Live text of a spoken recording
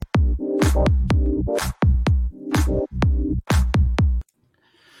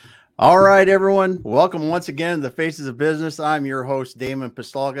All right, everyone. Welcome once again to the Faces of Business. I'm your host, Damon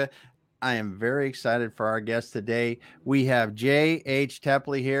Pistolka. I am very excited for our guest today. We have J.H.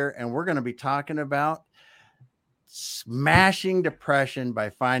 Tepley here, and we're going to be talking about smashing depression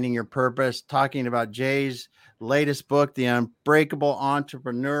by finding your purpose, talking about Jay's latest book, The Unbreakable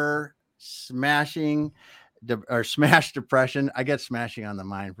Entrepreneur, Smash Depression. I get smashing on the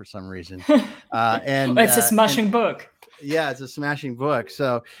mind for some reason. It's a smashing book. Yeah, it's a smashing book.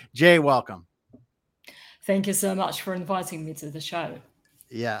 So, Jay, welcome. Thank you so much for inviting me to the show.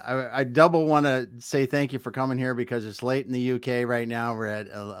 Yeah, I double want to say thank you for coming here because it's late in the UK right now. We're at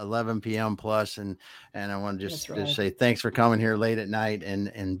 11 p.m. plus, and I want to just say thanks for coming here late at night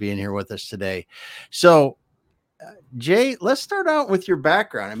and being here with us today. So, Jay, let's start out with your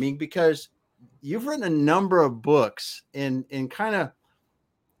background. I mean, because you've written a number of books in kind of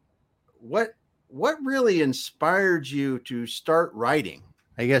what really inspired you to start writing,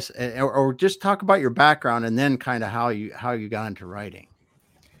 I guess, or just talk about your background and then kind of how you got into writing.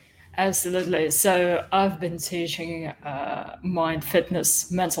 Absolutely. So I've been teaching mind fitness,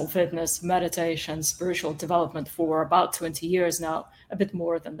 mental fitness, meditation, spiritual development for about 20 years now, a bit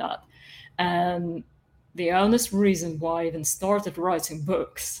more than that. And the honest reason why I even started writing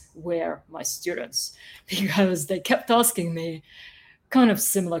books were my students, because they kept asking me kind of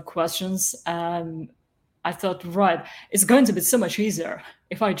similar questions. And I thought, right, it's going to be so much easier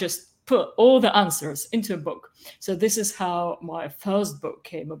if I just put all the answers into a book. So this is how my first book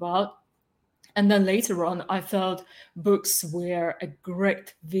came about. And then later on, I felt books were a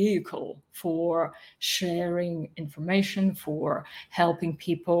great vehicle for sharing information, for helping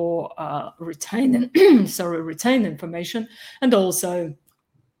people retain information. And also,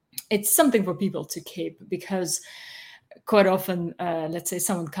 it's something for people to keep, because quite often, let's say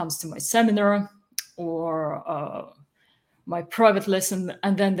someone comes to my seminar or my private lesson,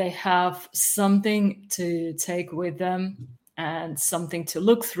 and then they have something to take with them and something to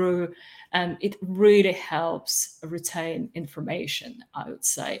look through, and it really helps retain information, I would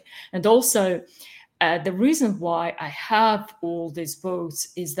say. And also, the reason why I have all these books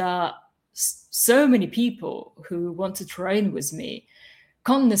is that so many people who want to train with me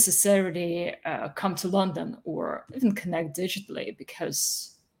can't necessarily come to London or even connect digitally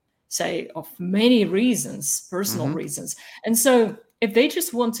because, say, of many reasons, personal reasons. And so if they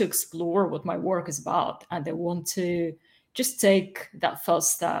just want to explore what my work is about and they want to just take that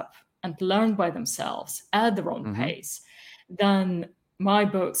first step and learn by themselves at their own pace, then my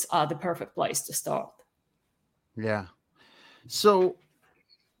books are the perfect place to start. Yeah. So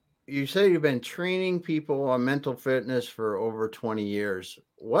you say you've been training people on mental fitness for over 20 years.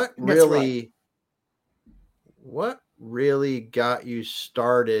 What really got you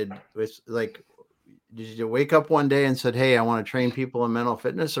started with, like, did you wake up one day and said, hey, I want to train people in mental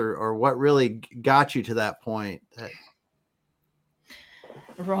fitness, or what really got you to that point?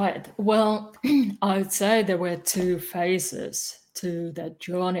 Right. Well, I would say there were two phases to that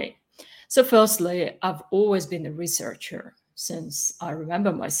journey. So firstly, I've always been a researcher since I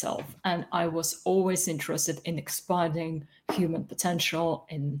remember myself, and I was always interested in expanding human potential,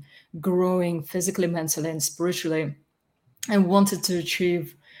 in growing physically, mentally, and spiritually, and wanted to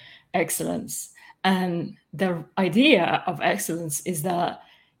achieve excellence. And the idea of excellence is that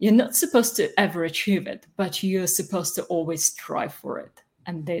you're not supposed to ever achieve it, but you're supposed to always strive for it.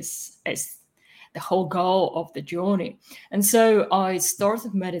 And this is the whole goal of the journey. And so I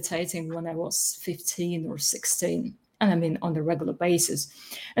started meditating when I was 15 or 16, and I mean on a regular basis.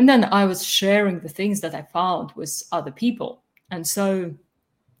 And then I was sharing the things that I found with other people. And so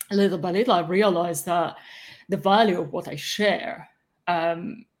little by little, I realized that the value of what I share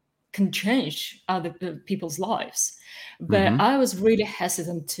can change other people's lives. But I was really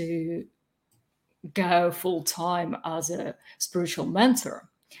hesitant to go full time as a spiritual mentor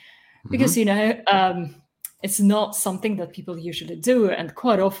because, it's not something that people usually do. And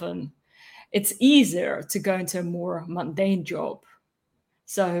quite often it's easier to go into a more mundane job.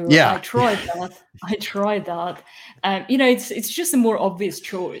 So I tried that. It's just a more obvious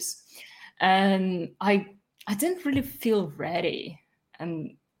choice. And I didn't really feel ready.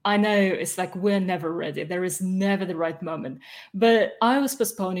 And I know it's like we're never ready. There is never the right moment. But I was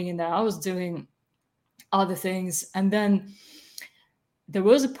postponing it now. I was doing other things. And then there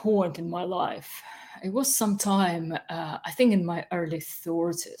was a point in my life. It was sometime, I think in my early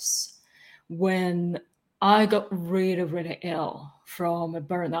 30s, when I got really, really ill from a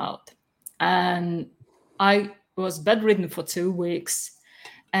burnout. And I was bedridden for 2 weeks.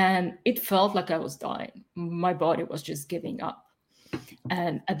 And it felt like I was dying. My body was just giving up.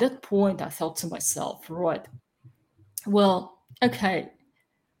 And at that point, I thought to myself, right, well, okay,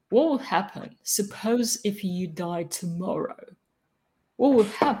 what will happen? Suppose if you die tomorrow, what will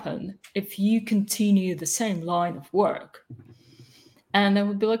happen if you continue the same line of work? And I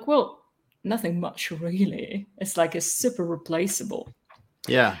would be like, well, nothing much really. It's like it's super replaceable.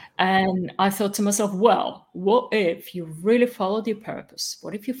 Yeah. And I thought to myself, well, what if you really followed your purpose?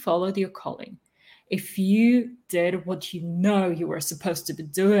 What if you followed your calling? If you did what you know you were supposed to be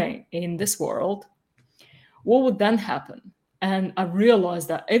doing in this world, what would then happen? And I realized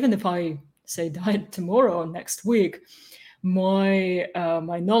that even if I say died tomorrow or next week, my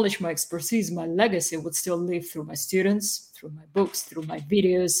knowledge, my expertise, my legacy would still live through my students, through my books, through my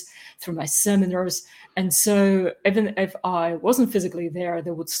videos, through my seminars. And so even if I wasn't physically there,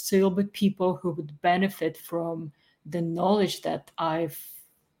 there would still be people who would benefit from the knowledge that I've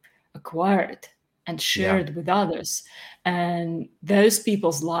acquired and shared with others. And those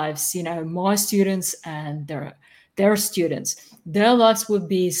people's lives, my students and their students, their lives would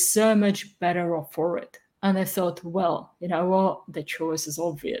be so much better off for it. And I thought, well, you know what? The choice is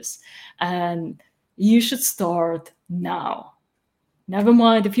obvious. And you should start now. Never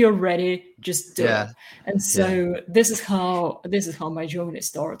mind if you're ready, just do it. And so this is how my journey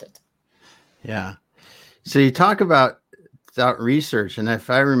started. Yeah. So you talk about research, and if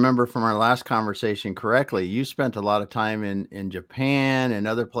I remember from our last conversation correctly, you spent a lot of time in Japan and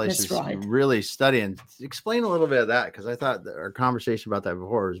other places. That's right. Really studying. Explain a little bit of that, because I thought our conversation about that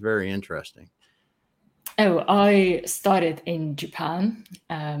before was very interesting. Oh, I studied in Japan.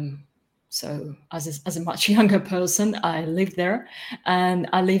 So as a much younger person, I lived there, and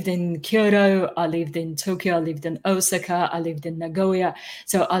I lived in Kyoto, I lived in Tokyo, I lived in Osaka, I lived in Nagoya.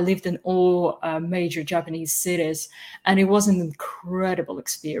 So I lived in all major Japanese cities, and it was an incredible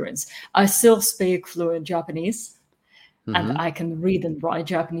experience. I still speak fluent Japanese, and I can read and write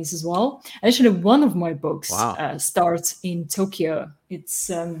Japanese as well. Actually, one of my books starts in Tokyo. It's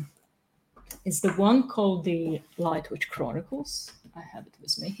the one called The Lightwitch Chronicles. I have it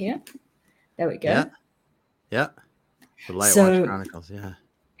with me here. There we go. Yeah. The Lightwatch Chronicles,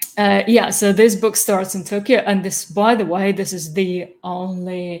 so this book starts in Tokyo. And this, by the way, this is the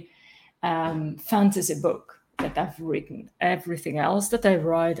only fantasy book that I've written. Everything else that I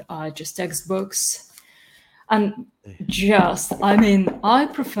write are just textbooks. And I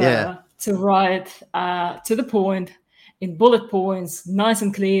prefer to write to the point, in bullet points, nice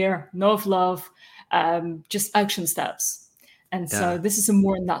and clear, no fluff, just action steps. And so this is a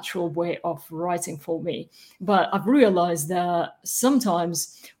more natural way of writing for me. But I've realized that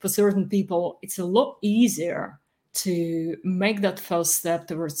sometimes for certain people, it's a lot easier to make that first step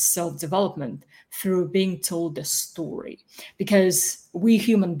towards self-development through being told a story, because we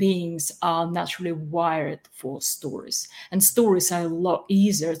human beings are naturally wired for stories, and stories are a lot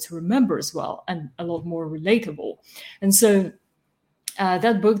easier to remember as well, and a lot more relatable. And so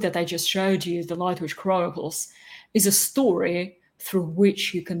that book that I just showed you, The Lightwitch Chronicles, is a story through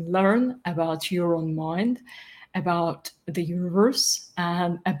which you can learn about your own mind, about the universe,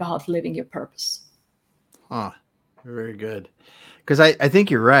 and about living your purpose. Very good. Because I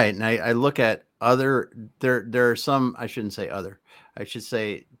think you're right. And I look at there are some, I shouldn't say other, I should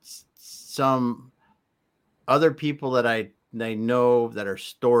say some other people that I know that are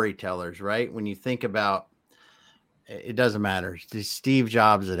storytellers, right? When you think about, it doesn't matter, Steve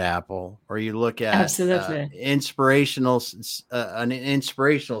Jobs at Apple, or you look at an inspirational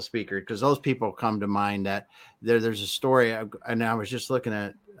speaker, because those people come to mind. That there's a story, and I was just looking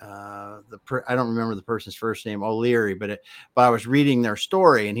at I don't remember the person's first name, O'Leary, but I was reading their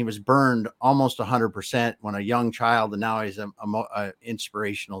story, and he was burned almost 100% when a young child, and now he's a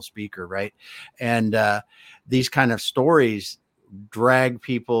inspirational speaker, right? And these kind of stories drag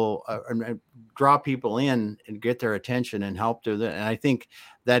people, draw people in and get their attention and help do that. And I think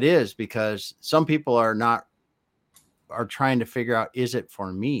that is because some people are trying to figure out, is it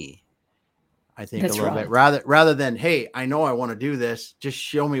for me? I think that's a little bit rather than, hey, I know I want to do this, just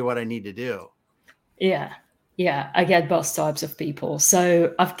show me what I need to do. Yeah. I get both types of people.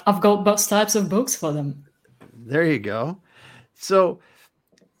 So I've got both types of books for them. There you go. So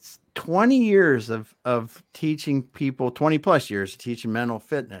 20 years of teaching people, 20 plus years of teaching mental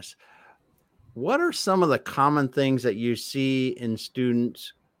fitness. What are some of the common things that you see in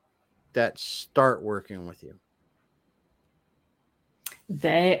students that start working with you?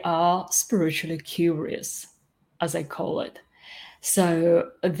 They are spiritually curious, as I call it.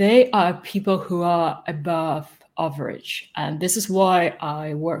 So they are people who are above average. And this is why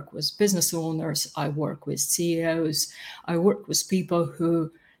I work with business owners, I work with CEOs, I work with people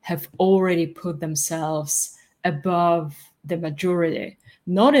who have already put themselves above the majority,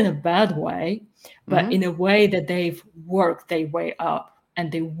 not in a bad way, but in a way that they've worked their way up.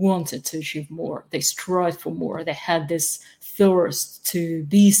 and they wanted to achieve more. They strived for more. They had this thirst to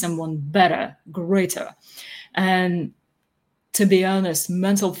be someone better, greater. And to be honest,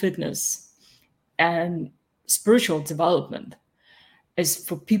 mental fitness and spiritual development is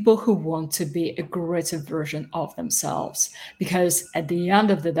for people who want to be a greater version of themselves. Because at the end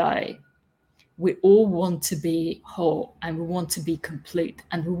of the day, we all want to be whole, and we want to be complete,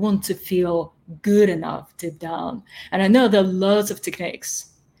 and we want to feel good enough deep down. And I know there are lots of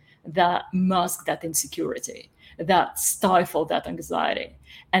techniques that mask that insecurity, that stifle that anxiety,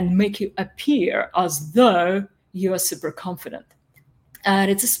 and make you appear as though you are super confident. And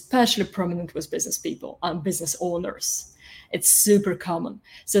it's especially prominent with business people and business owners. It's super common.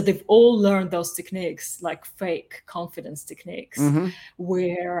 So they've all learned those techniques, like fake confidence techniques,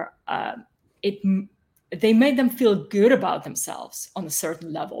 where they made them feel good about themselves on a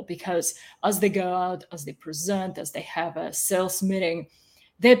certain level, because as they go out, as they present, as they have a sales meeting,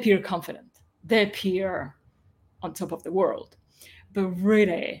 they appear confident. They appear on top of the world. But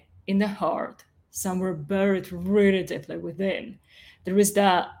really, in the heart, somewhere buried really deeply within, there is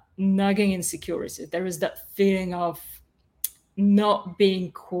that nagging insecurity. There is that feeling of not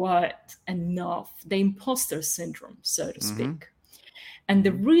being quite enough, the imposter syndrome, so to speak. And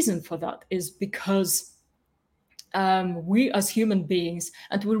the reason for that is because we as human beings,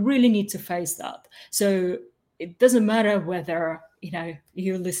 and we really need to face that. So it doesn't matter whether,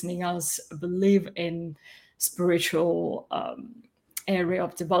 you listening us believe in spiritual area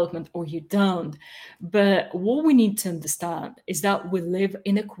of development or you don't. But what we need to understand is that we live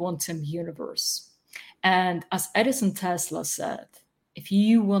in a quantum universe. And as Edison Tesla said, if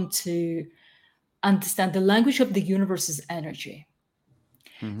you want to understand the language of the universe is energy.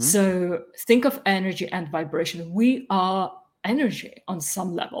 So think of energy and vibration. We are energy on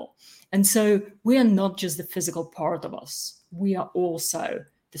some level. And so we are not just the physical part of us. We are also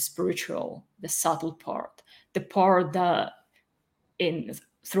the spiritual, the subtle part, the part that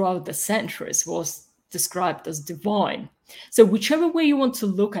throughout the centuries was described as divine. So whichever way you want to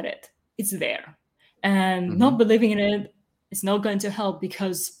look at it, it's there. And not believing in it is not going to help,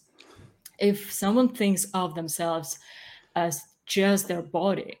 because if someone thinks of themselves as just their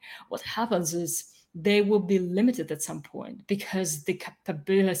body, what happens is they will be limited at some point, because the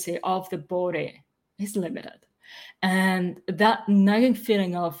capability of the body is limited. And that nagging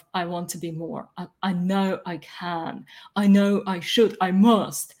feeling of, I want to be more, I know I can, I know I should, I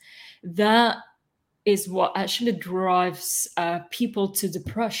must, that is what actually drives people to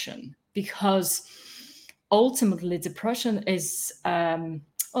depression. Because ultimately, depression is,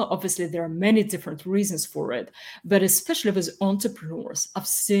 obviously, there are many different reasons for it, but especially with entrepreneurs, I've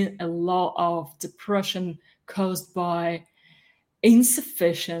seen a lot of depression caused by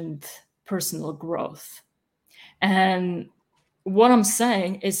insufficient personal growth. And what I'm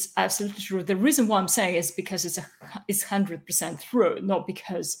saying is absolutely true. The reason why I'm saying is because it's 100% true, not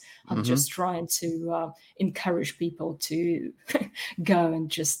because I'm just trying to encourage people to go and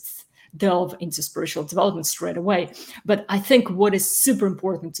just delve into spiritual development straight away. But I think what is super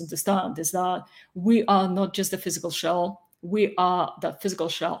important to understand is that we are not just the physical shell, we are the physical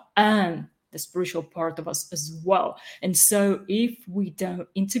shell and the spiritual part of us as well. And so if we don't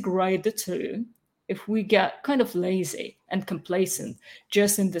integrate the two, if we get kind of lazy and complacent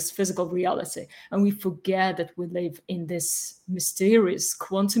just in this physical reality, and we forget that we live in this mysterious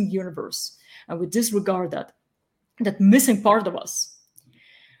quantum universe, and we disregard that missing part of us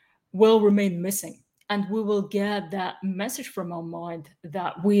will remain missing. And we will get that message from our mind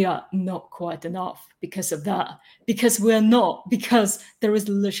that we are not quite enough because of that. Because we are not, because there is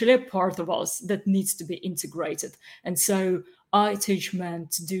literally a part of us that needs to be integrated. And so I teach men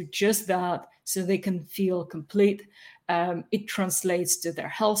to do just that so they can feel complete. It translates to their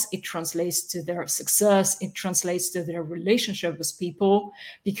health, it translates to their success, it translates to their relationship with people.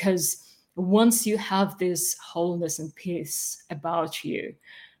 Because once you have this wholeness and peace about you,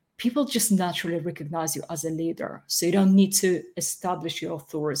 people just naturally recognize you as a leader. So you don't need to establish your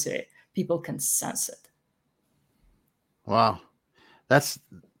authority. People can sense it. Wow. That's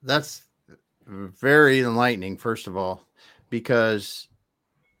very enlightening, first of all, because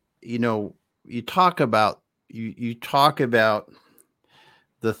you talk about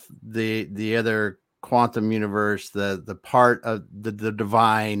the other quantum universe, the part of the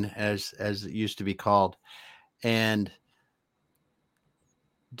divine, as it used to be called. And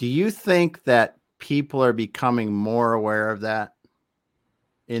do you think that people are becoming more aware of that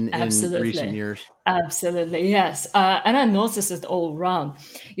in recent years? Absolutely, yes. And I notice it all around.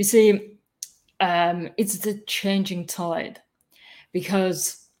 You see, it's the changing tide,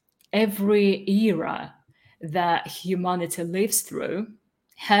 because every era that humanity lives through,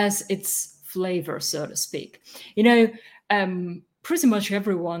 has its flavor, so to speak. Pretty much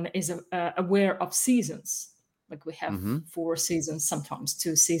everyone is aware of seasons. Like we have 4 seasons, sometimes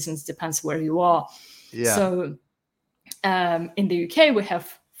 2 seasons, depends where you are. Yeah. So in the UK, we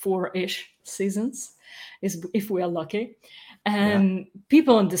have 4-ish seasons, if we are lucky. And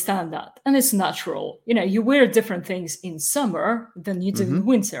people understand that. And it's natural. You wear different things in summer than you do in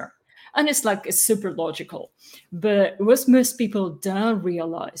winter. And it's super logical. But what most people don't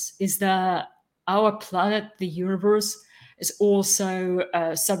realize is that our planet, the universe, is also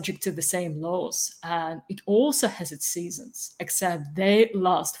subject to the same laws. And it also has its seasons, except they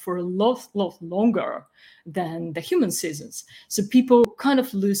last for a lot longer than the human seasons. So people kind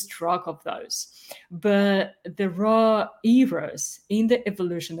of lose track of those. But there are eras in the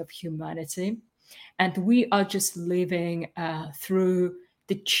evolution of humanity, and we are just living through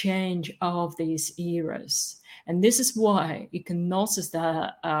the change of these eras. And this is why you can notice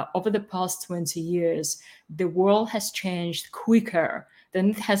that over the past 20 years, the world has changed quicker than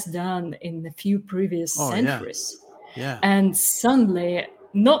it has done in a few previous centuries. Yeah. And suddenly,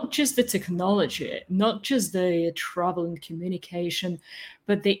 not just the technology, not just the travel and communication,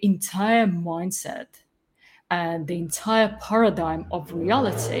 but the entire mindset and the entire paradigm of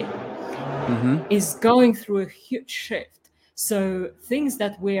reality is going through a huge shift. So things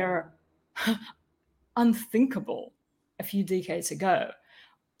that were unthinkable a few decades ago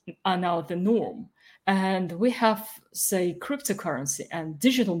are now the norm. And we have, say, cryptocurrency and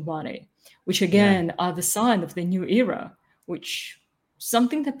digital money, which again are the sign of the new era, which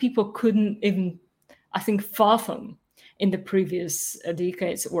something that people couldn't even, I think, fathom in the previous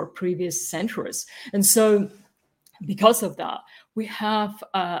decades or previous centuries. And so because of that, we have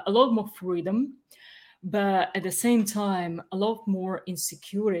a lot more freedom, but at the same time, a lot more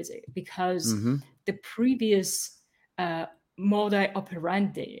insecurity, because the previous modus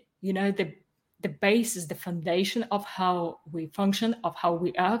operandi, the basis, the foundation of how we function, of how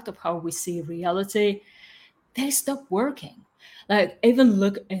we act, of how we see reality, they stop working. Like, even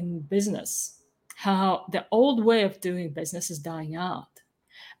look in business, how the old way of doing business is dying out.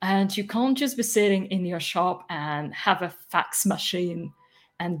 And you can't just be sitting in your shop and have a fax machine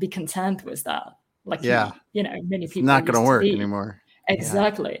and be content with that. Like, many it's people not going to used work be. anymore.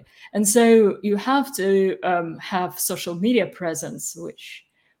 Exactly. And so you have to have social media presence, which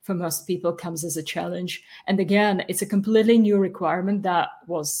for most people comes as a challenge. And again, it's a completely new requirement that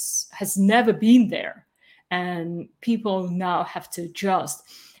has never been there. And people now have to adjust.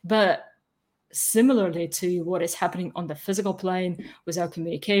 But similarly to what is happening on the physical plane with our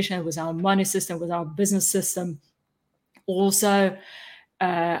communication, with our money system, with our business system, also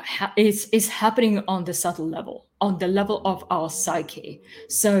it's happening on the subtle level, on the level of our psyche.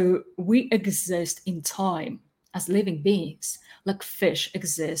 So we exist in time as living beings, like fish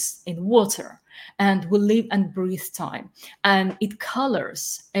exist in water, and we live and breathe time, and it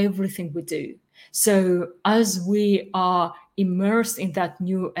colors everything we do. So as we are immersed in that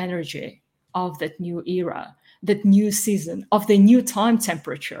new energy of that new era, that new season, of the new time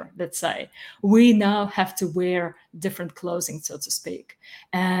temperature, let's say, we now have to wear different clothing, so to speak.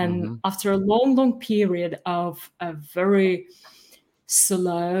 And after a long period of a very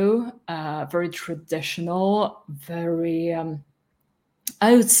slow, very traditional, very,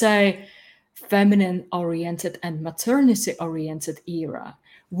 I would say, feminine oriented and maternity oriented era,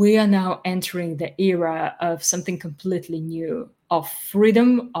 we are now entering the era of something completely new, of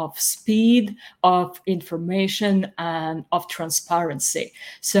freedom, of speed, of information, and of transparency.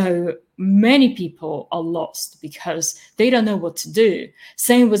 So many people are lost because they don't know what to do.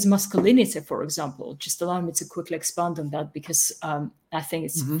 Same with masculinity, for example. Just allow me to quickly expand on that, because I think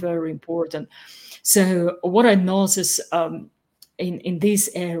it's very important. So what I notice in this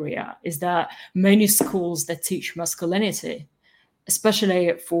area is that many schools that teach masculinity,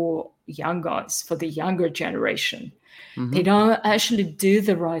 especially for young guys, for the younger generation, they don't actually do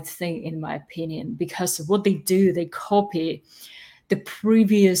the right thing, in my opinion, because what they do, they copy the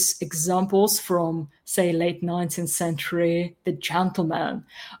previous examples from, say, late 19th century, the gentleman,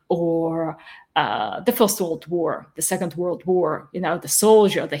 or the First World War, the Second World War, the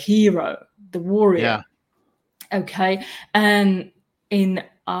soldier, the hero, the warrior. Okay. And in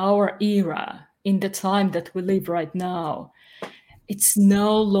our era, in the time that we live right now, it's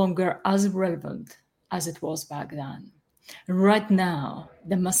no longer as relevant as it was back then. Right now,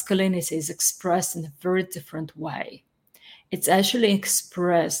 the masculinity is expressed in a very different way. It's actually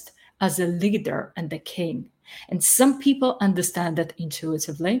expressed as a leader and a king. And some people understand that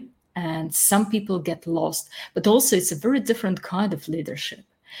intuitively, and some people get lost. But also, it's a very different kind of leadership,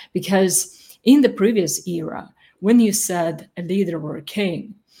 because in the previous era, when you said a leader or a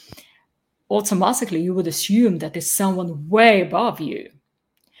king, automatically you would assume that there's someone way above you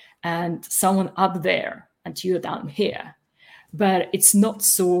and someone up there and you're down here. But it's not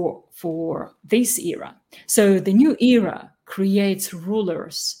so for this era. So the new era creates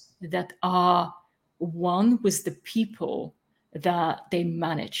rulers that are one with the people that they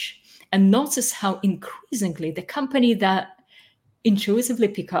manage. And notice how increasingly the company that intuitively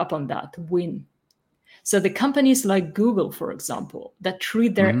pick up on that win. So the companies like Google, for example, that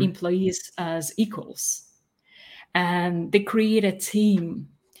treat their employees as equals, and they create a team.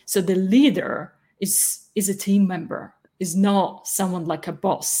 So the leader is a team member, is not someone like a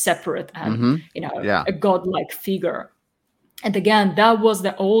boss, separate and a godlike figure. And again, that was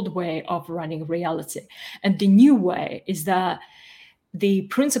the old way of running reality. And the new way is that the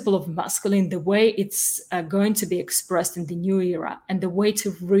principle of masculine, the way it's going to be expressed in the new era, and the way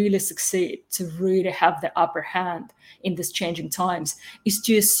to really succeed, to really have the upper hand in these changing times, is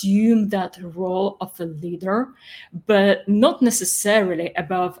to assume that role of a leader, but not necessarily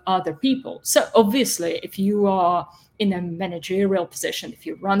above other people. So obviously, if you are in a managerial position, if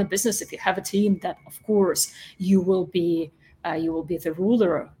you run a business, if you have a team, that of course you will be the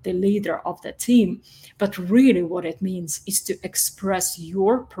ruler, the leader of the team. But really what it means is to express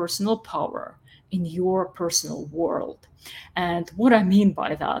your personal power in your personal world. And what I mean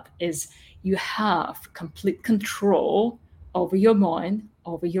by that is you have complete control over your mind,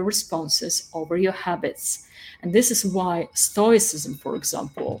 over your responses, over your habits. And this is why Stoicism, for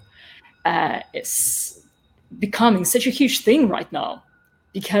example, is becoming such a huge thing right now,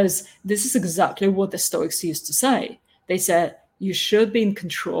 because this is exactly what the Stoics used to say. They said you should be in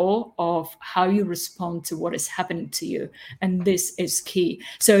control of how you respond to what is happening to you. And this is key.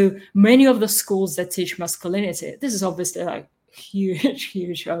 So many of the schools that teach masculinity, this is obviously like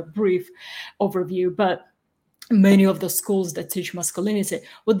huge brief overview, but many of the schools that teach masculinity,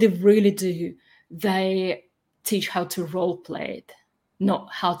 what they really do, they teach how to role play it, not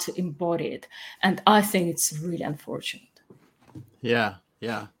how to embody it. And I think it's really unfortunate. Yeah.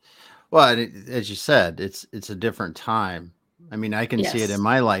 Well, as you said, it's a different time. I mean, I can see it in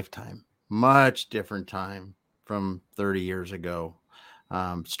my lifetime, much different time from 30 years ago,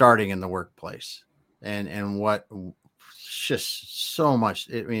 starting in the workplace, and what just so much.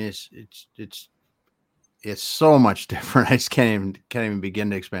 I mean, it's so much different. I just can't even begin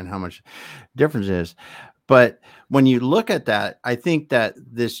to explain how much difference it is. But when you look at that, I think that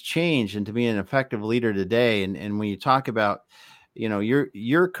this change into being an effective leader today, and when you talk about,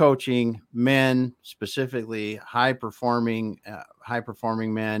 you're coaching men, specifically high performing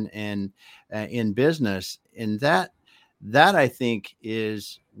men, and in business, and that I think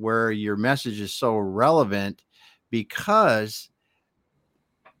is where your message is so relevant, because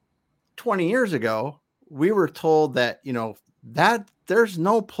 20 years ago we were told that that there's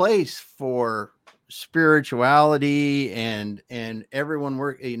no place for spirituality and everyone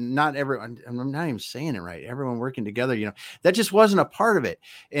not everyone, I'm not even saying it right, everyone working together, that just wasn't a part of it.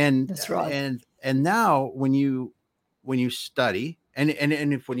 And That's right. And now when you study and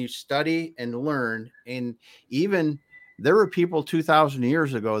if when you study and learn, and even there were people 2,000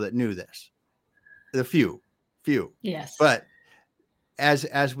 years ago that knew this, the few, Yes, but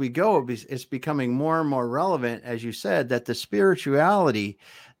as we go, it's becoming more and more relevant, as you said, that the spirituality,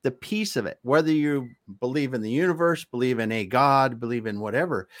 the piece of it, whether you believe in the universe, believe in a God, believe in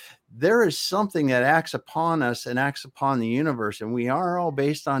whatever, there is something that acts upon us and acts upon the universe. And we are all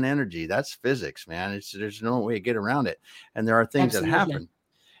based on energy. That's physics, man. There's no way to get around it. And there are things that happen.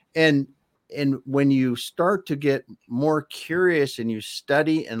 And when you start to get more curious and you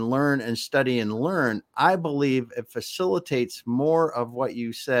study and learn, I believe it facilitates more of what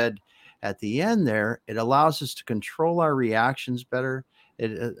you said at the end there. It allows us to control our reactions better,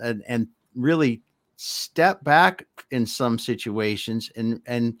 and really step back in some situations,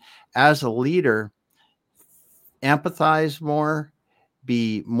 and as a leader, empathize more,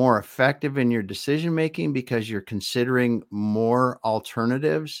 be more effective in your decision making, because you're considering more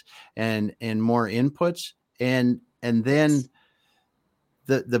alternatives and more inputs. And then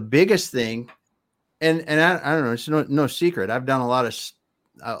the biggest thing, and I don't know, it's no secret, I've done a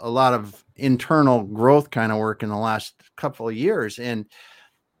lot of internal growth kind of work in the last couple of years, and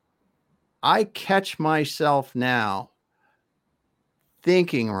I catch myself now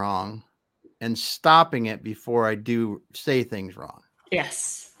thinking wrong and stopping it before I do say things wrong.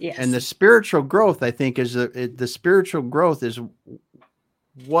 Yes. And the spiritual growth, I think, is the spiritual growth is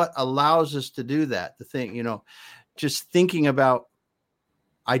what allows us to do that. The thing, just thinking about,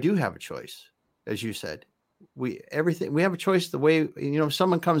 I do have a choice, as you said. we have a choice. The way, if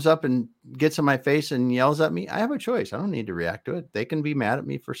someone comes up and gets in my face and yells at me, I have a choice. I don't need to react to it. They can be mad at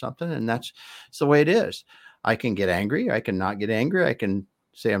me for something, and that's the way it is. I can get angry. I can not get angry. I can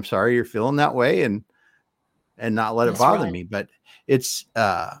say, I'm sorry you're feeling that way, and not let it bother me. But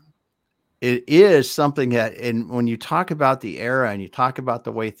it is something that, and when you talk about the era and you talk about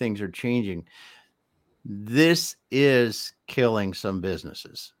the way things are changing, this is killing some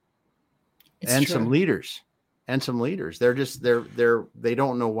businesses and some leaders. They're just, they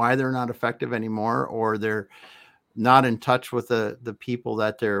don't know why they're not effective anymore, or they're not in touch with the people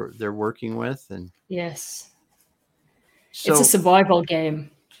that they're working with. And yes, so it's a survival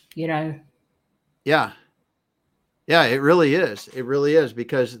game, Yeah, it really is. It really is,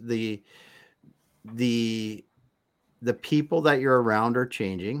 because the people that you're around are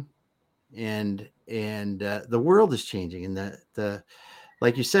changing, and the world is changing, and the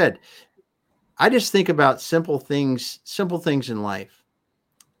like you said, I just think about simple things in life.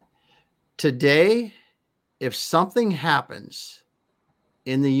 Today, if something happens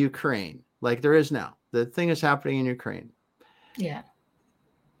in the Ukraine, like there is now, the thing is happening in Ukraine. Yeah.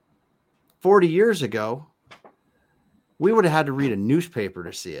 40 years ago, we would have had to read a newspaper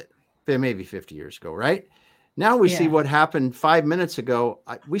to see it. Maybe 50 years ago, right? Now we see what happened 5 minutes ago.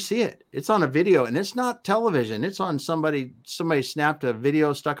 We see it. It's on a video, and it's not television. It's on somebody snapped a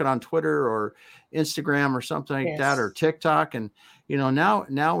video, stuck it on Twitter or Instagram or something like that, or TikTok. And,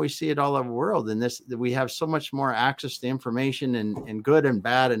 now we see it all over the world. And we have so much more access to information, and good and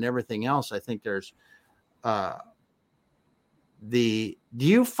bad and everything else. I think there's, do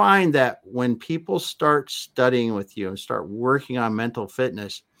you find that when people start studying with you and start working on mental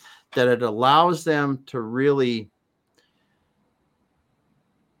fitness, that it allows them to really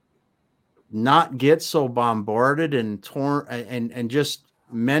not get so bombarded and torn and just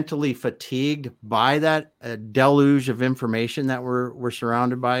mentally fatigued by that deluge of information that we're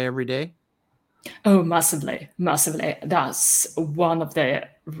surrounded by every day? Oh, massively. That's one of the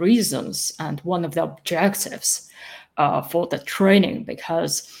reasons and one of the objectives for the training,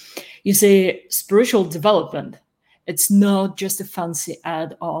 because you see, spiritual development, it's not just a fancy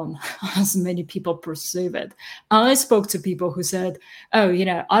add-on as many people perceive it. I spoke to people who said, oh,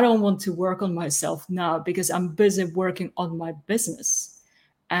 I don't want to work on myself now because I'm busy working on my business.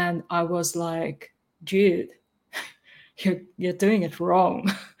 And I was like, dude, you're doing it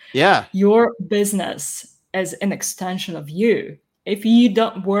wrong. Yeah. Your business is an extension of you. If you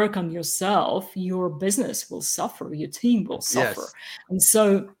don't work on yourself, your business will suffer, your team will suffer. Yes. And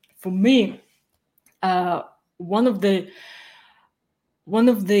so for me, one of the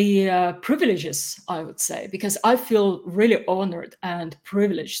privileges, I would say, because I feel really honored and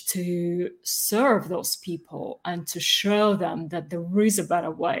privileged to serve those people and to show them that there is a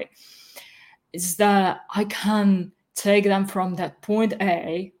better way, is that I can take them from that point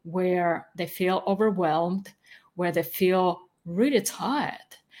A where they feel overwhelmed, where they feel really tired.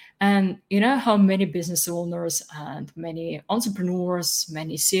 And you know how many business owners and many entrepreneurs,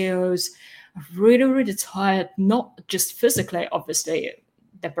 many CEOs are really, really tired, not just physically, obviously.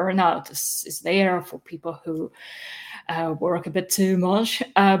 The burnout is there for people who work a bit too much,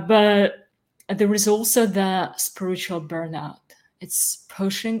 but there is also the spiritual burnout. It's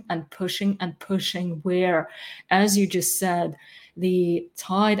pushing and pushing and pushing, where, as you just said, the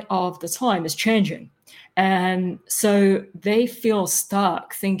tide of the time is changing. And so they feel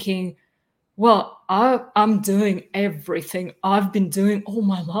stuck thinking, well, I'm doing everything I've been doing all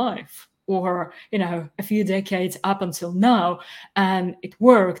my life, or, a few decades up until now, and it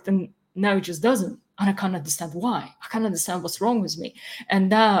worked, and now it just doesn't. And I can't understand why. I can't understand what's wrong with me.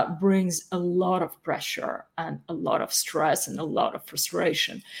 And that brings a lot of pressure and a lot of stress and a lot of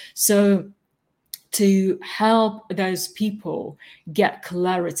frustration. So to help those people get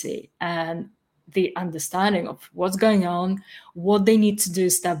clarity and the understanding of what's going on, what they need to do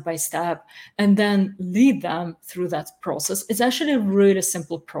step by step, and then lead them through that process. It's actually a really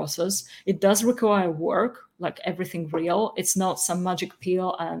simple process. It does require work, like everything real. It's not some magic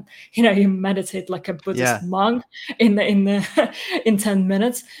pill and you meditate like a Buddhist monk in 10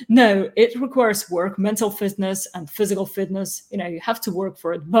 minutes. No, it requires work, mental fitness and physical fitness. You have to work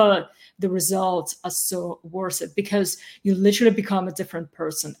for it, but the results are so worth it, because you literally become a different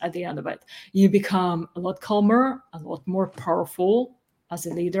person at the end of it. You become a lot calmer, a lot more powerful as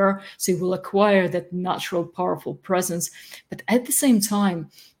a leader. So you will acquire that natural, powerful presence. But at the same time,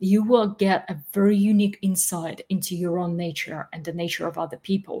 you will get a very unique insight into your own nature and the nature of other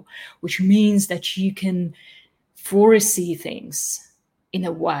people, which means that you can foresee things in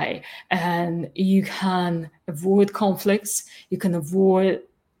a way, and you can avoid conflicts. You can avoid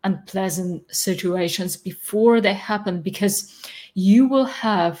unpleasant situations before they happen, because you will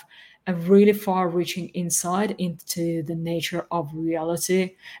have a really far reaching insight into the nature of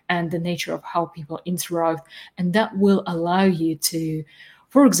reality and the nature of how people interact. And that will allow you to,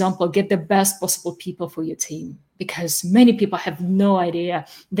 for example, get the best possible people for your team, because many people have no idea.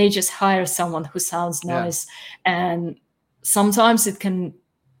 They just hire someone who sounds nice, and sometimes it can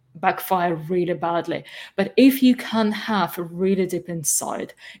backfire really badly. But if you can have a really deep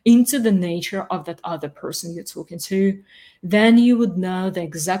insight into the nature of that other person you're talking to, then you would know the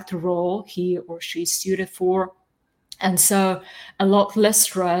exact role he or she is suited for. And so a lot less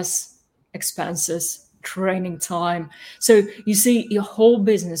stress, expenses, training time. So you see, your whole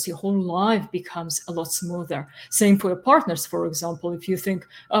business, your whole life becomes a lot smoother. Same for your partners, for example. If you think,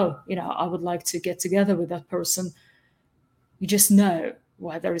 oh, I would like to get together with that person, you just know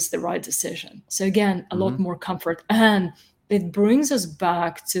whether it's the right decision. So again, a lot more comfort. And it brings us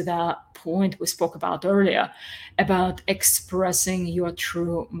back to that point we spoke about earlier about expressing your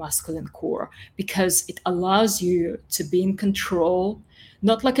true masculine core, because it allows you to be in control,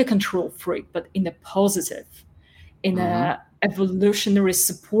 not like a control freak, but in a positive, in a evolutionary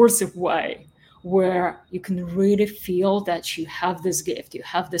supportive way, where you can really feel that you have this gift, you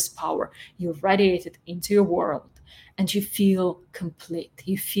have this power, you radiate it into your world, and you feel complete,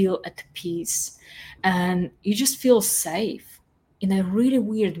 you feel at peace, and you just feel safe in a really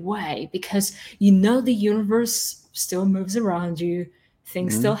weird way, because the universe still moves around you,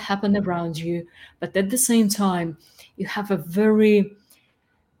 things still happen around you, but at the same time, you have a very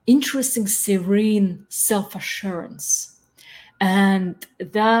interesting, serene self assurance. And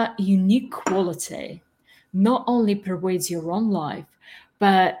that unique quality not only pervades your own life,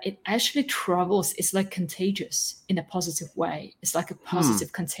 but it actually travels. It's like contagious in a positive way. It's like a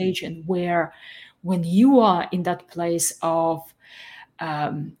positive contagion, where when you are in that place of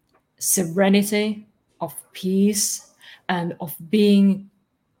serenity, of peace, and of being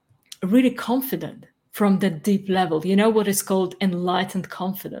really confident from the deep level, what is called enlightened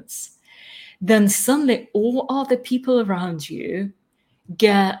confidence, then suddenly all other people around you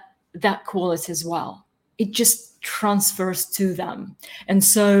get that quality as well. It just transfers to them. And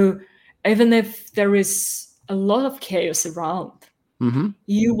so even if there is a lot of chaos around,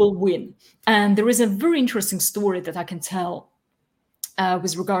 you will win. And there is a very interesting story that I can tell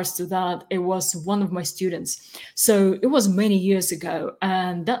with regards to that. It was one of my students. So it was many years ago.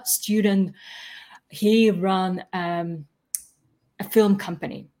 And that student, he ran a film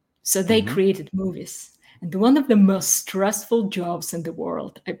company. So they created movies. And one of the most stressful jobs in the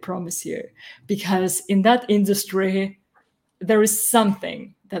world, I promise you, because in that industry, there is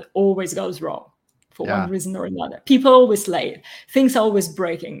something that always goes wrong for one reason or another. People are always late. Things are always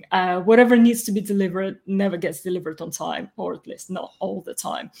breaking. Whatever needs to be delivered never gets delivered on time, or at least not all the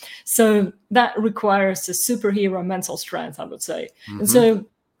time. So that requires a superhero mental strength, I would say. And so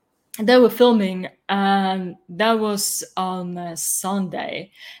they were filming, and that was on a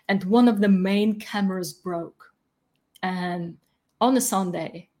Sunday, and one of the main cameras broke. And on a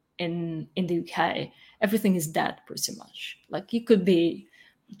Sunday in the UK, everything is dead pretty much. Like, you could be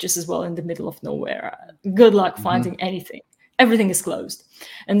just as well in the middle of nowhere. Good luck finding anything. Everything is closed.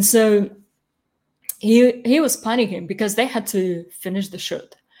 And so he was panicking because they had to finish the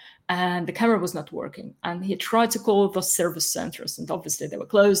shoot and the camera was not working. And he tried to call the service centers, and obviously they were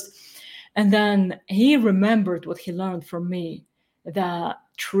closed. And then he remembered what he learned from me, that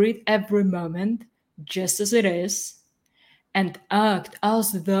treat every moment just as it is and act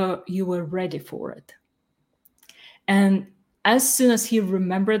as though you were ready for it. And as soon as he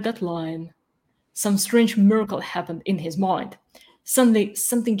remembered that line, some strange miracle happened in his mind. Suddenly,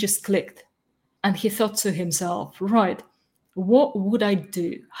 something just clicked. And he thought to himself, right, what would I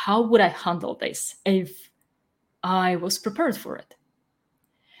do? How would I handle this if I was prepared for it?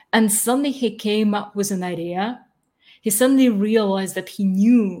 And suddenly he came up with an idea. He suddenly realized that he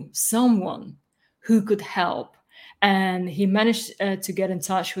knew someone who could help. And he managed to get in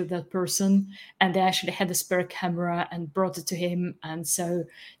touch with that person, and they actually had a spare camera and brought it to him. And so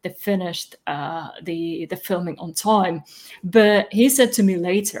they finished the filming on time. But he said to me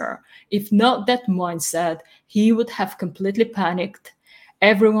later, if not that mindset, he would have completely panicked.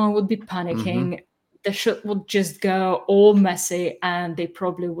 Everyone would be panicking. The shoot would just go all messy, and they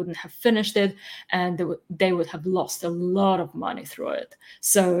probably wouldn't have finished it, and they would have lost a lot of money through it.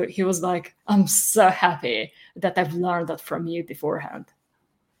 So he was like, I'm so happy that I've learned that from you beforehand.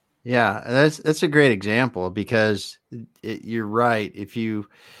 Yeah, that's a great example, because you're right. If you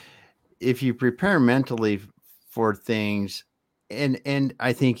prepare mentally for things, and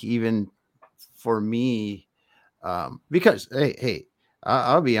I think even for me, because hey,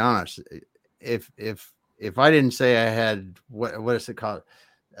 I'll be honest. If I didn't say I had what is it called,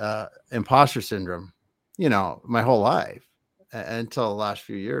 imposter syndrome, my whole life until the last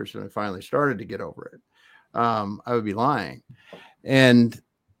few years when I finally started to get over it, I would be lying. And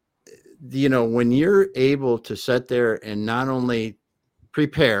when you're able to sit there and not only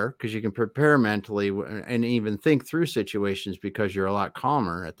prepare, because you can prepare mentally and even think through situations because you're a lot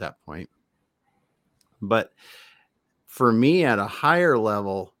calmer at that point. But for me, at a higher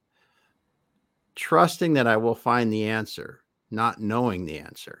level, trusting that I will find the answer, not knowing the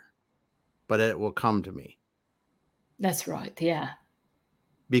answer, but it will come to me. That's right. Yeah.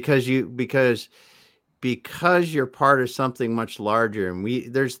 Because you're part of something much larger,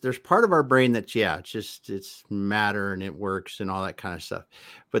 and there's part of our brain that's it's matter and it works and all that kind of stuff,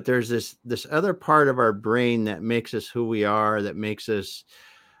 but there's this other part of our brain that makes us who we are, that makes us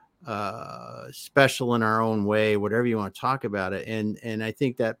special in our own way, whatever you want to talk about it. And I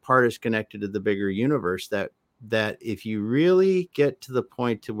think that part is connected to the bigger universe, that if you really get to the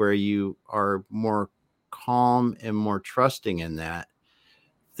point to where you are more calm and more trusting in that,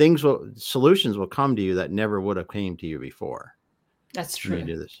 solutions will come to you that never would have came to you before. That's When you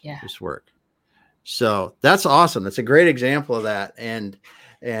true. do this Yeah. work. So that's awesome. That's a great example of that. And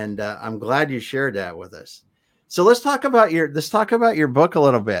I'm glad you shared that with us. So let's talk about your book a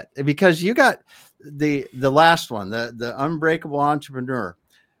little bit, because you got the last one, the Unbreakable Entrepreneur.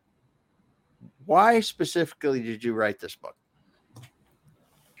 Why specifically did you write this book?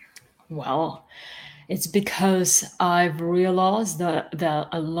 Well, it's because I've realized that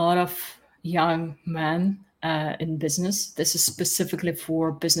a lot of young men in business, this is specifically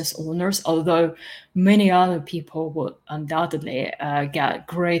for business owners, although many other people would undoubtedly get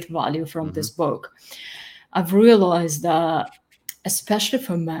great value from this book. I've realized that, especially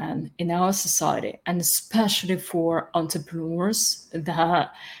for men in our society, and especially for entrepreneurs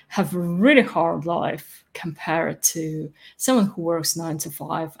that have a really hard life compared to someone who works 9 to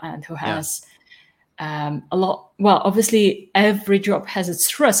 5 and who has a lot. Well, obviously, every job has its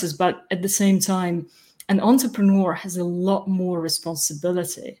stresses, but at the same time, an entrepreneur has a lot more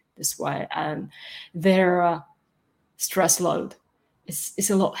responsibility this way, and their stress load is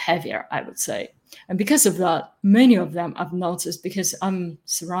a lot heavier, I would say. And because of that, many of them I've noticed, because I'm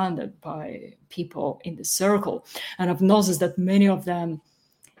surrounded by people in the circle, and I've noticed that many of them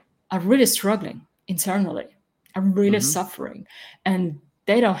are really struggling internally, are really suffering, and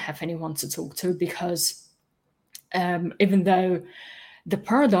they don't have anyone to talk to, because even though the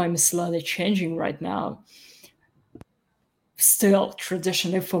paradigm is slowly changing right now, still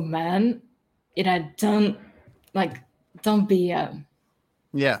traditionally for men, don't be don't be a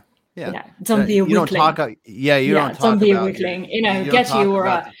You don't weakling. talk. You don't Don't talk be a about weakling. you don't talk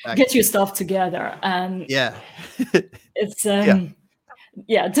about the fact. Get your stuff together, and it's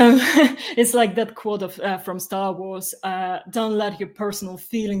yeah. don't. It's like that quote of from Star Wars: "Don't let your personal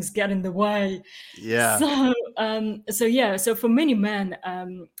feelings get in the way." Yeah. So for many men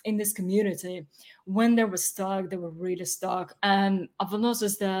in this community, when they were stuck, they were really stuck, and I've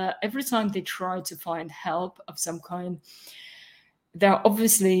noticed that every time they try to find help of some kind, there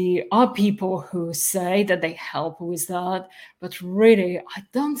obviously are people who say that they help with that, but really, I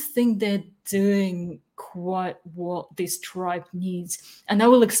don't think they're doing quite what this tribe needs. And I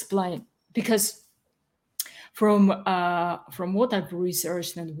will explain, because from what I've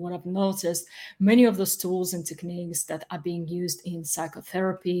researched and what I've noticed, many of those tools and techniques that are being used in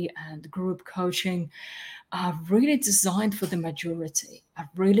psychotherapy and group coaching are really designed for the majority, are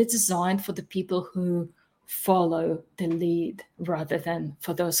really designed for the people who follow the lead rather than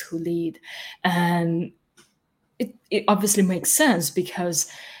for those who lead. And it obviously makes sense,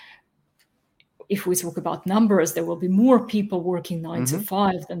 because if we talk about numbers, there will be more people working 9 to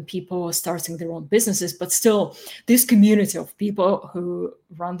 5 than people starting their own businesses. But still, this community of people who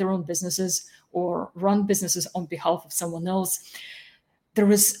run their own businesses or run businesses on behalf of someone else, there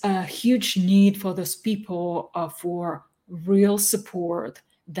is a huge need for those people for real support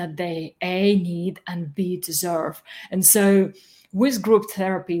that they A, need, and B, deserve. And so with group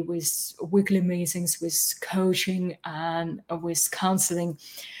therapy, with weekly meetings, with coaching, and with counseling,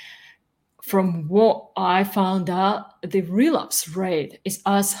 from what I found out, the relapse rate is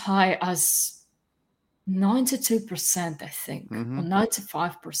as high as 92%, I think, or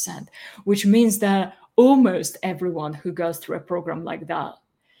 95%, which means that almost everyone who goes through a program like that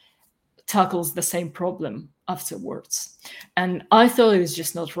tackles the same problem afterwards. And I thought it was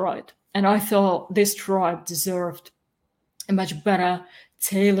just not right. And I thought this tribe deserved a much better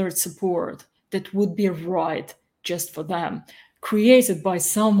tailored support that would be right just for them, created by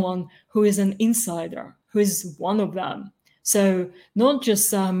someone who is an insider, who is one of them, So not just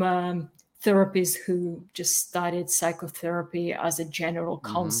some therapists who just studied psychotherapy as a general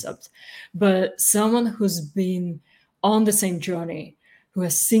concept, but someone who's been on the same journey, who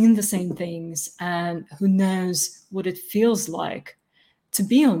has seen the same things, and who knows what it feels like to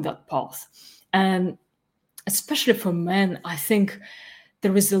be on that path. And especially for men, I think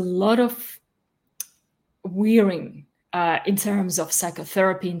there is a lot of wearing in terms of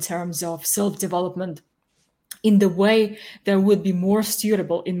psychotherapy, in terms of self-development, in the way that would be more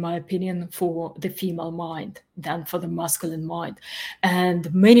suitable, in my opinion, for the female mind than for the masculine mind.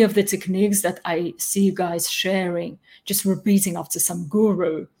 And many of the techniques that I see you guys sharing, just repeating after some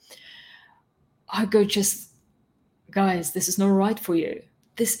guru, I go, just, guys, this is not right for you.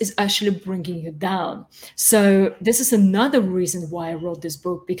 This is actually bringing you down. So this is another reason why I wrote this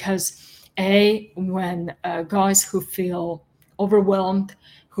book, because when guys who feel overwhelmed,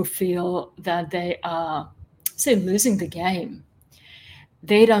 who feel that they are, say, losing the game,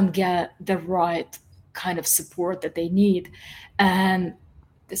 they don't get the right kind of support that they need. And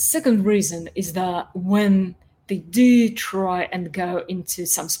the second reason is that when they do try and go into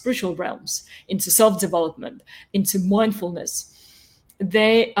some spiritual realms, into self-development, into mindfulness,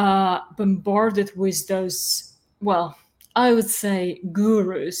 they are bombarded with those, well, I would say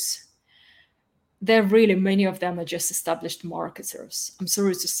gurus. They're really, many of them are just established marketers. I'm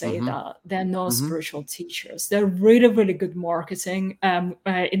sorry to say that. They're not spiritual teachers. They're really, really good marketing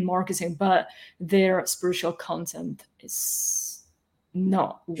in marketing, but their spiritual content is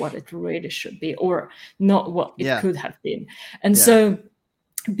not what it really should be, or not what it could have been. And so,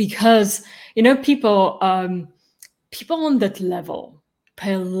 because, people on that level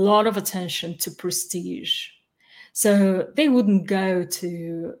pay a lot of attention to prestige. So they wouldn't go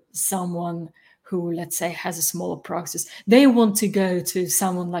to someone who, let's say, has a smaller practice. They want to go to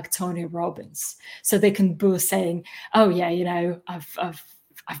someone like Tony Robbins, so they can boast saying, "Oh yeah,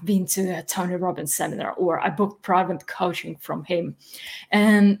 I've been to a Tony Robbins seminar, or I booked private coaching from him."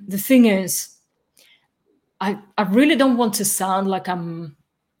 And the thing is, I really don't want to sound like I'm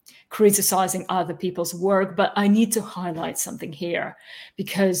criticizing other people's work, but I need to highlight something here,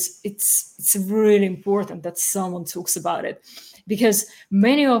 because it's really important that someone talks about it. Because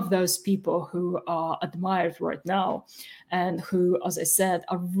many of those people who are admired right now, and who, as I said,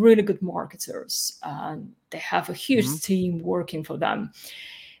 are really good marketers, and they have a huge team working for them,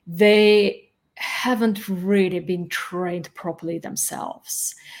 they haven't really been trained properly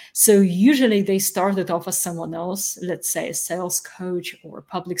themselves. So usually they started off as someone else, let's say a sales coach or a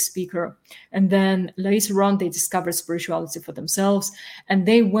public speaker, and then later on they discovered spirituality for themselves, and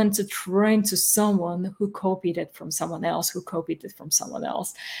they went to train to someone who copied it from someone else, who copied it from someone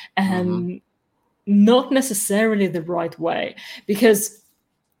else, and not necessarily the right way. Because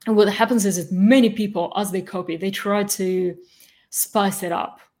what happens is that many people, as they copy, they try to spice it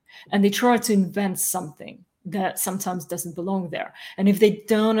up, and they try to invent something that sometimes doesn't belong there. And if they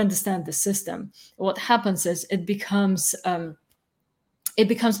don't understand the system, what happens is it becomes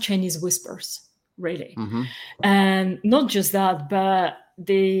Chinese whispers, really. And not just that, but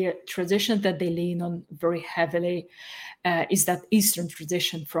the tradition that they lean on very heavily is that Eastern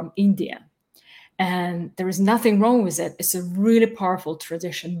tradition from India. And there is nothing wrong with it. It's a really powerful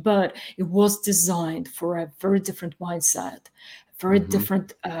tradition, but it was designed for a very different mindset, very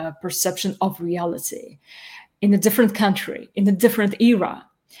different perception of reality, in a different country, in a different era.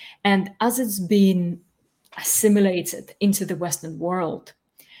 And as it's been assimilated into the Western world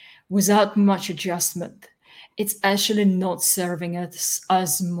without much adjustment, it's actually not serving us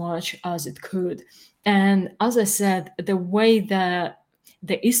as much as it could. And as I said, the way that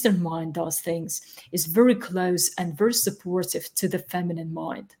the Eastern mind does things is very close and very supportive to the feminine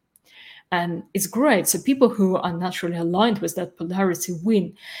mind. And it's great. So people who are naturally aligned with that polarity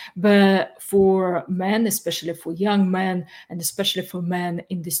win. But for men, especially for young men, and especially for men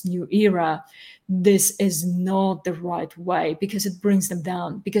in this new era, this is not the right way, because it brings them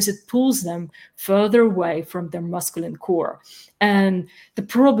down, because it pulls them further away from their masculine core. And the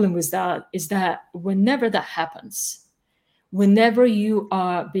problem with that is that whenever that happens, whenever you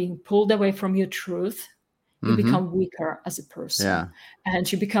are being pulled away from your truth, you become weaker as a person,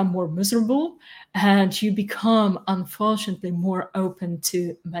 and you become more miserable, and you become, unfortunately, more open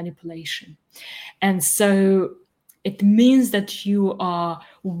to manipulation. And so it means that you are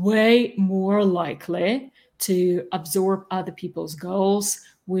way more likely to absorb other people's goals,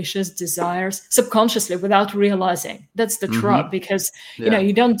 wishes, desires subconsciously without realizing. That's the trap, because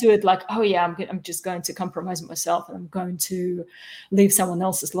you don't do it like, oh yeah, I'm just going to compromise myself, and I'm going to live someone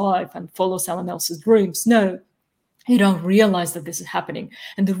else's life and follow someone else's dreams. No, You don't realize that this is happening.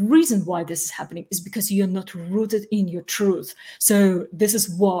 And the reason why this is happening is because you're not rooted in your truth. So this is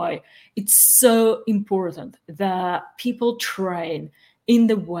why it's so important that people train in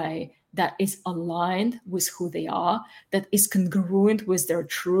the way that is aligned with who they are, that is congruent with their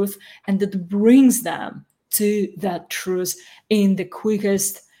truth, and that brings them to that truth in the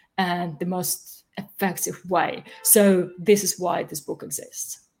quickest and the most effective way. So this is why this book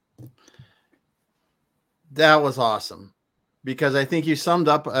exists. That was awesome, because I think you summed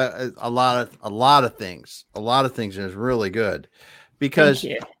up a lot of things. A lot of things is really good. Because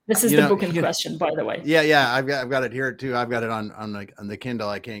thank you. This is the book in question, by the way. Yeah. I've got it here too. I've got it on the Kindle.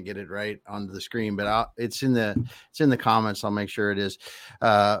 I can't get it right on the screen, but it's in the comments. I'll make sure it is.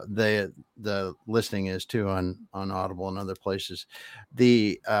 The listing is too on Audible and other places.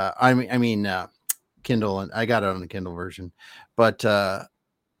 I mean Kindle, and I got it on the Kindle version. But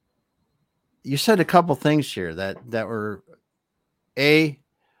you said a couple things here that were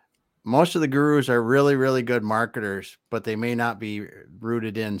most of the gurus are really, really good marketers, but they may not be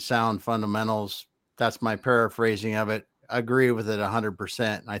rooted in sound fundamentals. That's my paraphrasing of it. I agree with it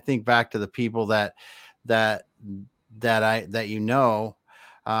 100%. And I think back to the people that they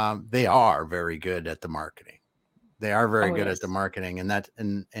are very good at the marketing. They are very good at the marketing, and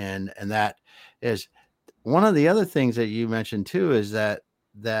that is one of the other things that you mentioned too. Is that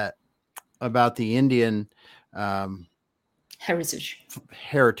about the Indian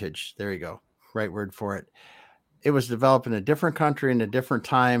heritage. There you go. Right word for it. It was developed in a different country in a different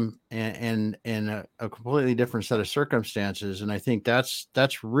time and in a completely different set of circumstances. And I think that's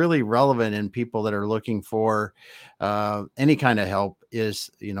really relevant in people that are looking for any kind of help. Is,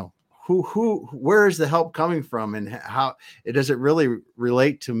 where is the help coming from, and how does it really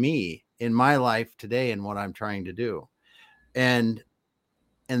relate to me in my life today and what I'm trying to do? And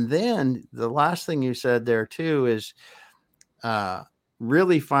then the last thing you said there too is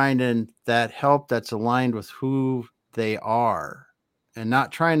really finding that help that's aligned with who they are, and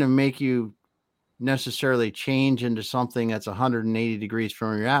not trying to make you necessarily change into something that's 180 degrees from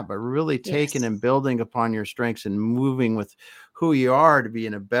where you're at, but really taking and building upon your strengths and moving with who you are to be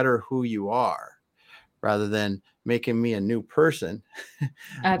in a better who you are, rather than making me a new person,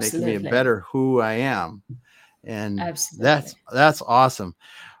 making me a better who I am. And that's awesome.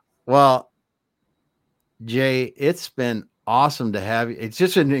 Well, Jay, it's been awesome to have you. It's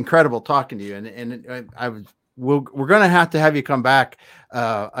just been incredible talking to you, and we're going to have you come back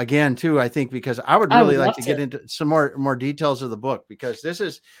again too. I think, because I would really like to get into some more details of the book, because this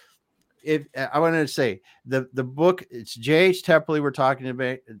is. If I wanted to say the book, it's J.H. Tepley we're talking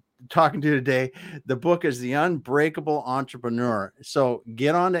to today. The book is The Unbreakable Entrepreneur. So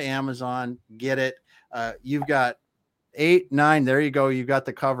get onto Amazon, get it. You've got 8, 9. There you go. You got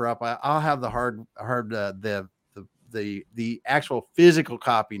the cover up. I'll have the the actual physical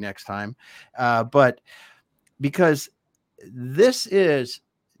copy next time. But because this is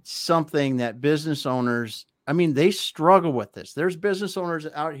something that business owners, they struggle with this. There's business owners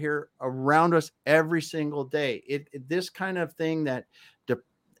out here around us every single day. This kind of thing, that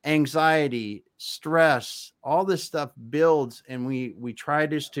anxiety, stress, all this stuff builds, and we try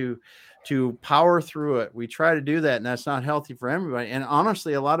just to power through it. We try to do that, and that's not healthy for everybody. And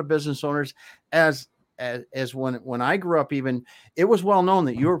honestly, a lot of business owners, as when I grew up, even, it was well known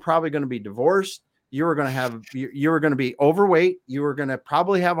that you were probably going to be divorced. You were going to be overweight. You were going to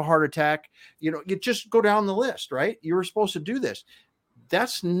probably have a heart attack. You just go down the list, right? You were supposed to do this.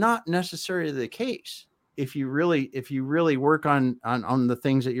 That's not necessarily the case. If you really work on the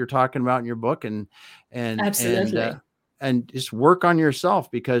things that you're talking about in your book, and just work on yourself,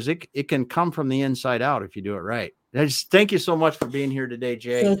 because it can come from the inside out if you do it right. I just thank you so much for being here today,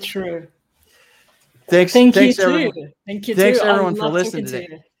 Jay. So true. Thanks everyone. Thanks everyone for listening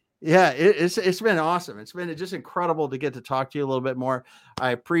today. Yeah, it's been awesome. It's been just incredible to get to talk to you a little bit more. I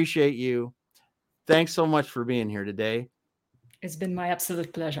appreciate you. Thanks so much for being here today. It's been my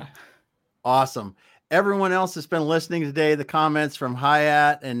absolute pleasure. Awesome. Everyone else that's been listening today, the comments from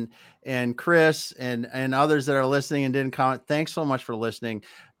Hayat and Chris and others that are listening and didn't comment, thanks so much for listening.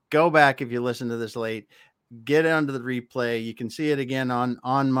 Go back if you listen to this late. Get it onto the replay. You can see it again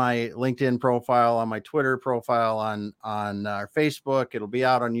on my LinkedIn profile, on my Twitter profile, on our Facebook. It'll be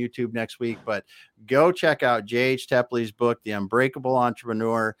out on YouTube next week, but go check out J.H. Tepley's book, The Unbreakable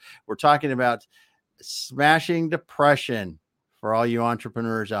Entrepreneur. We're talking about smashing depression for all you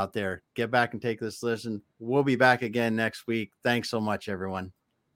entrepreneurs out there. Get back and take this listen. We'll be back again next week. Thanks so much, everyone.